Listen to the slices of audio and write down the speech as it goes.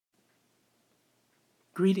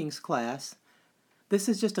Greetings, class. This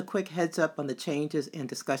is just a quick heads up on the changes in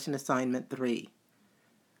Discussion Assignment 3.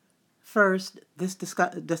 First, this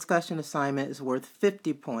discussion assignment is worth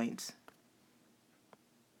 50 points,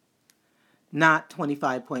 not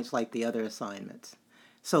 25 points like the other assignments.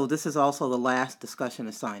 So this is also the last discussion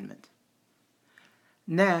assignment.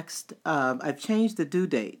 Next, I've changed the due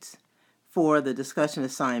dates for the discussion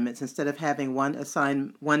assignments. Instead of having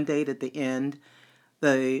one date at the end,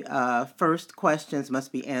 the first questions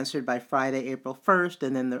must be answered by Friday, April 1st,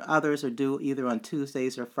 and then the others are due either on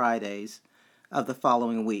Tuesdays or Fridays of the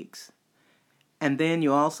following weeks. And then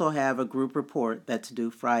you also have a group report that's due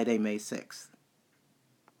Friday, May 6th.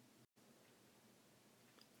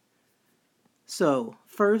 So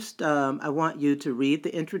first, I want you to read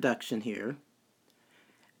the introduction here.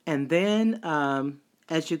 And then,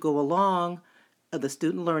 as you go along, the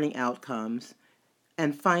student learning outcomes.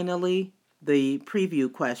 And finally, the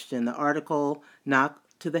preview question, the article knock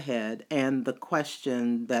to the head, and the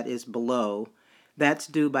question that is below. That's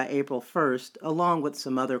due by April 1st, along with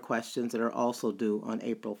some other questions that are also due on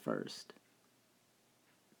April 1st.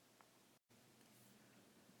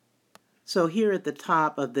 So here at the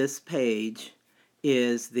top of this page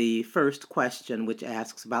is the first question, which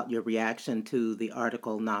asks about your reaction to the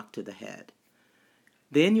article knock to the head.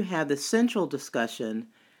 Then you have the central discussion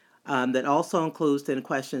that also includes then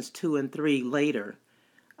questions 2 and 3 later.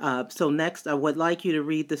 So next, I would like you to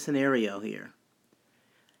read the scenario here.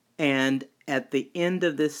 And at the end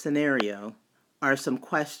of this scenario are some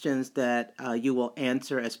questions that you will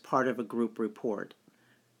answer as part of a group report.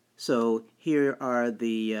 So here are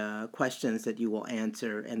the questions that you will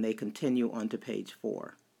answer, and they continue on to page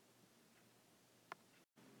 4.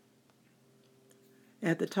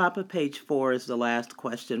 At the top of page 4 is the last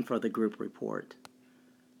question for the group report.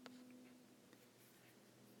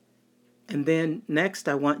 And then next,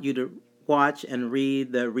 I want you to watch and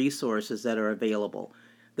read the resources that are available.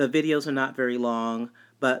 The videos are not very long,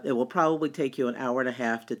 but it will probably take you an hour and a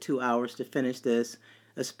half to 2 hours to finish this,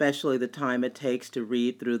 especially the time it takes to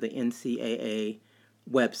read through the NCAA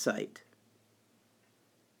website.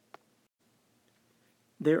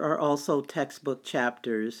 There are also textbook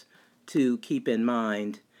chapters to keep in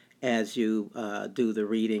mind as you do the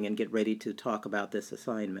reading and get ready to talk about this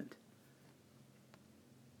assignment.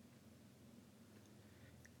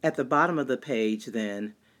 At the bottom of the page,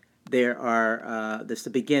 then, there are, this is the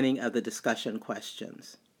beginning of the discussion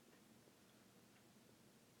questions.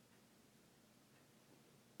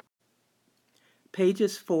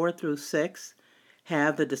 Pages 4 through 6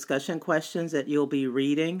 have the discussion questions that you'll be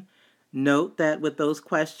reading. Note that with those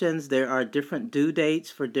questions, there are different due dates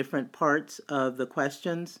for different parts of the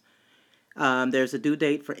questions. There's a due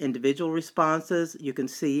date for individual responses, you can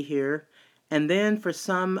see here. And then for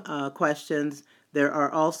some questions, there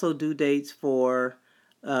are also due dates for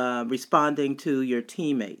responding to your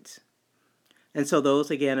teammates. And so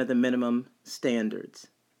those, again, are the minimum standards.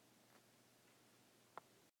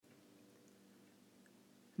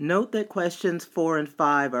 Note that questions 4 and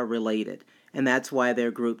 5 are related, and that's why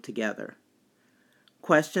they're grouped together.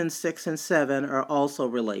 Questions 6 and 7 are also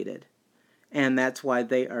related, and that's why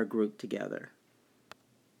they are grouped together.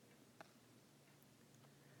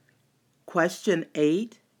 Question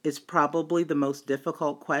 8 is probably the most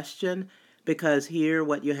difficult question, because here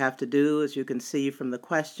what you have to do, as you can see from the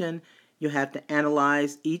question, you have to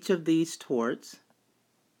analyze each of these torts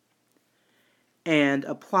and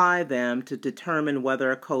apply them to determine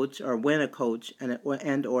whether a coach or when a coach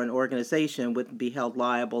and or an organization would be held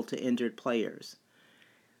liable to injured players.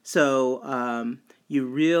 So you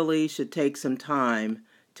really should take some time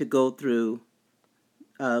to go through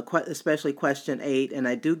especially question 8, and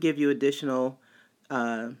I do give you additional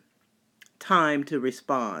time to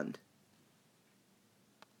respond.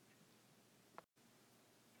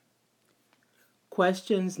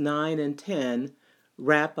 Questions 9 and 10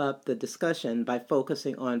 wrap up the discussion by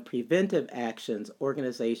focusing on preventive actions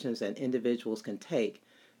organizations and individuals can take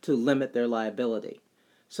to limit their liability.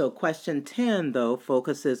 So question 10, though,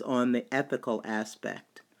 focuses on the ethical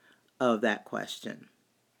aspect of that question.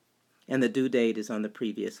 And the due date is on the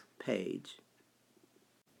previous page.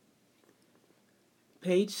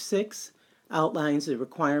 Page 6 outlines the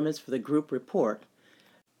requirements for the group report.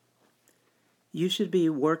 You should be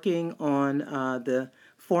working on the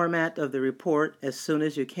format of the report as soon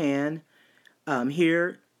as you can.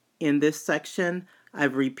 Here in this section,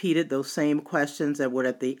 I've repeated those same questions that were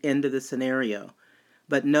at the end of the scenario.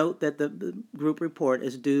 But note that the group report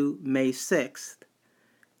is due May 6th.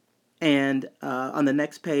 And on the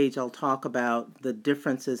next page, I'll talk about the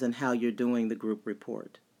differences in how you're doing the group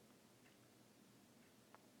report.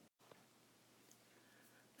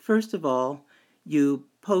 First of all, you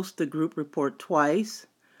post the group report twice,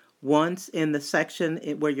 once in the section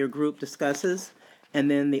where your group discusses, and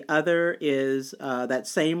then the other is that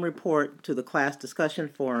same report to the class discussion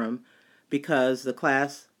forum, because the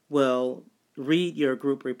class will read your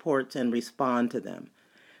group reports and respond to them.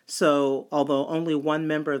 So although only one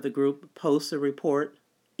member of the group posts a report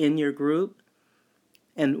in your group,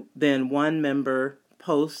 and then one member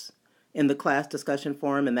posts in the class discussion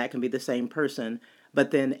forum, and that can be the same person,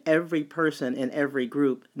 but then every person in every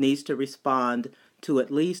group needs to respond to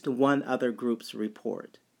at least one other group's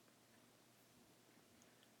report.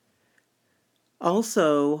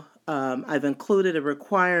 Also, I've included a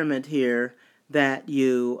requirement here that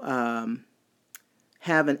you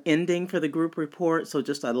have an ending for the group report, so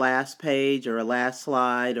just a last page or a last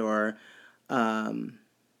slide or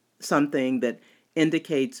something that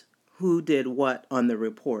indicates who did what on the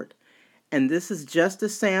report. And this is just a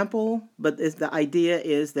sample, but the idea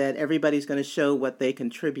is that everybody's going to show what they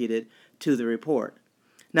contributed to the report.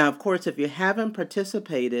 Now, of course, if you haven't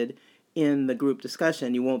participated in the group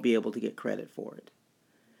discussion, you won't be able to get credit for it.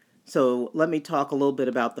 So let me talk a little bit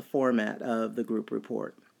about the format of the group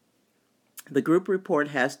report. The group report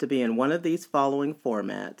has to be in one of these following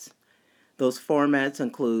formats. Those formats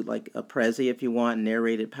include like a Prezi if you want,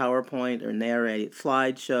 narrated PowerPoint or narrated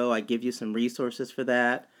slideshow. I give you some resources for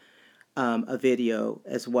that. A video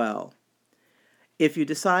as well. If you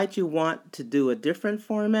decide you want to do a different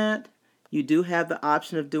format, you do have the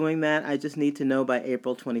option of doing that. I just need to know by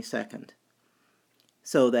April 22nd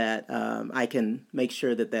so that I can make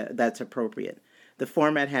sure that that's appropriate. The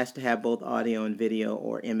format has to have both audio and video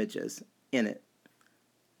or images in it.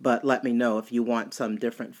 But let me know if you want some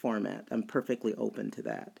different format. I'm perfectly open to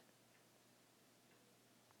that.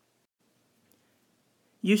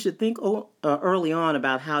 You should think early on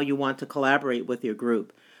about how you want to collaborate with your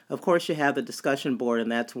group. Of course, you have the discussion board,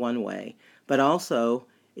 and that's one way. But also,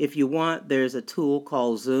 if you want, there's a tool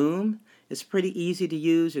called Zoom. It's pretty easy to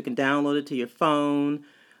use. You can download it to your phone,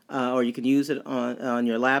 or you can use it on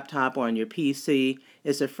your laptop or on your PC.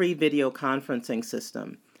 It's a free video conferencing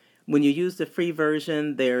system. When you use the free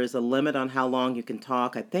version, there is a limit on how long you can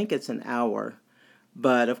talk. I think it's an hour.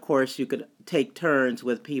 But of course, you could take turns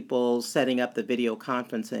with people setting up the video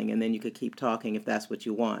conferencing, and then you could keep talking if that's what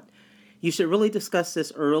you want. You should really discuss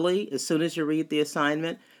this early, as soon as you read the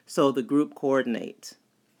assignment, so the group coordinates.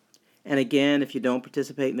 And again, if you don't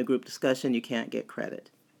participate in the group discussion, you can't get credit.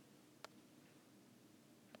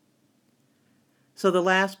 So the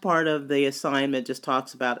last part of the assignment just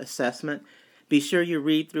talks about assessment. Be sure you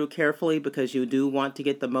read through carefully because you do want to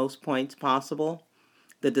get the most points possible.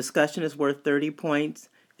 The discussion is worth 30 points,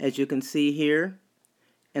 as you can see here.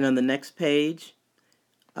 And on the next page,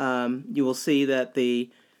 you will see that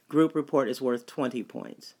the group report is worth 20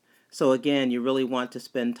 points. So again, you really want to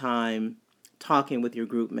spend time talking with your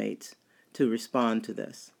group mates to respond to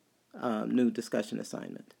this new discussion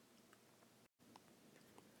assignment.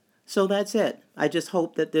 So that's it. I just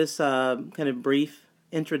hope that this kind of brief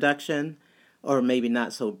introduction, or maybe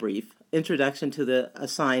not so brief, introduction to the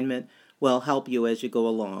assignment will help you as you go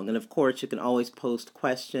along. And of course, you can always post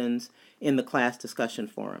questions in the class discussion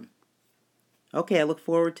forum. Okay, I look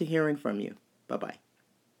forward to hearing from you. Bye-bye.